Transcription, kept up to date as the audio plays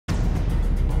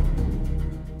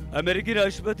अमेरिकी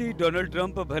राष्ट्रपति Donald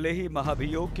Trump भले ही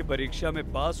महाभियोग की परीक्षा में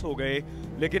पास हो गए,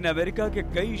 लेकिन अमेरिका के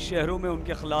कई शहरों में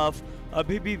उनके खिलाफ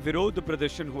अभी भी विरोध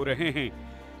प्रदर्शन हो रहे हैं।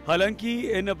 हालांकि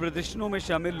इन प्रदर्शनों में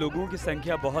शामिल लोगों की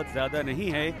संख्या बहुत ज्यादा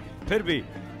नहीं है, फिर भी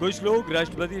कुछ लोग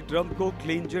राष्ट्रपति ट्रंप को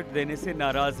क्लीन चिट देने से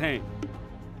नाराज हैं।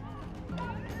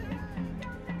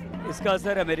 इसका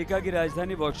असर अमेरिका की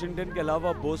राजधानी वॉशिंगटन के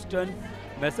अलावा बोस्टन,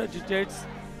 मैसाचुसेट्स,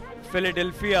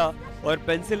 फिलाडेल्फिया और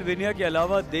पेंसिल्वेनिया के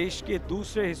अलावा देश के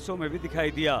दूसरे हिस्सों में भी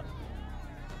दिखाई दिया।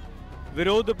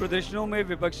 विरोध प्रदर्शनों में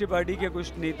विपक्षी पार्टी के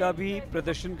कुछ नेता भी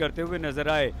प्रदर्शन करते हुए नजर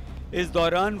आए। इस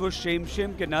दौरान वो शेम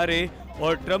शेम के नारे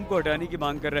और ट्रंप को हटाने की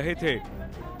मांग कर रहे थे।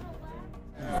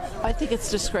 I think it's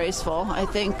disgraceful. I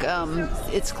think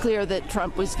it's clear that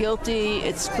Trump was guilty.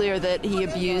 It's clear that he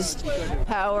abused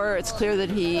power. It's clear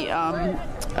that he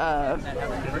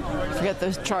forget the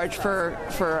charge for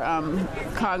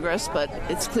Congress, but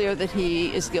it's clear that he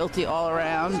is guilty all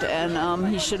around, and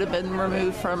he should have been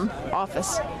removed from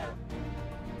office.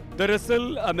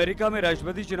 दरअसल America में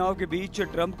राष्ट्रपति चुनाव के बीच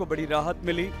Trump को बड़ी राहत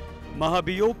मिली।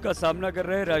 महाभियोग का सामना कर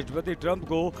रहे राष्ट्रपति ट्रंप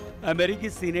को अमेरिकी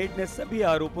सीनेट ने सभी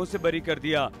आरोपों से बरी कर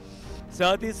दिया।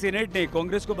 साथ ही सीनेट ने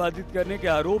कांग्रेस को बाधित करने के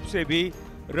आरोप से भी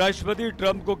राष्ट्रपति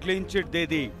ट्रंप को क्लीन चिट दे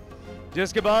दी,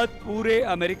 जिसके बाद पूरे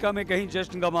अमेरिका में कहीं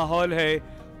जश्न का माहौल है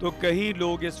तो कहीं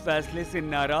लोग इस फैसले से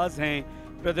नाराज हैं,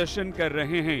 प्रदर्शन कर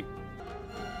रहे हैं।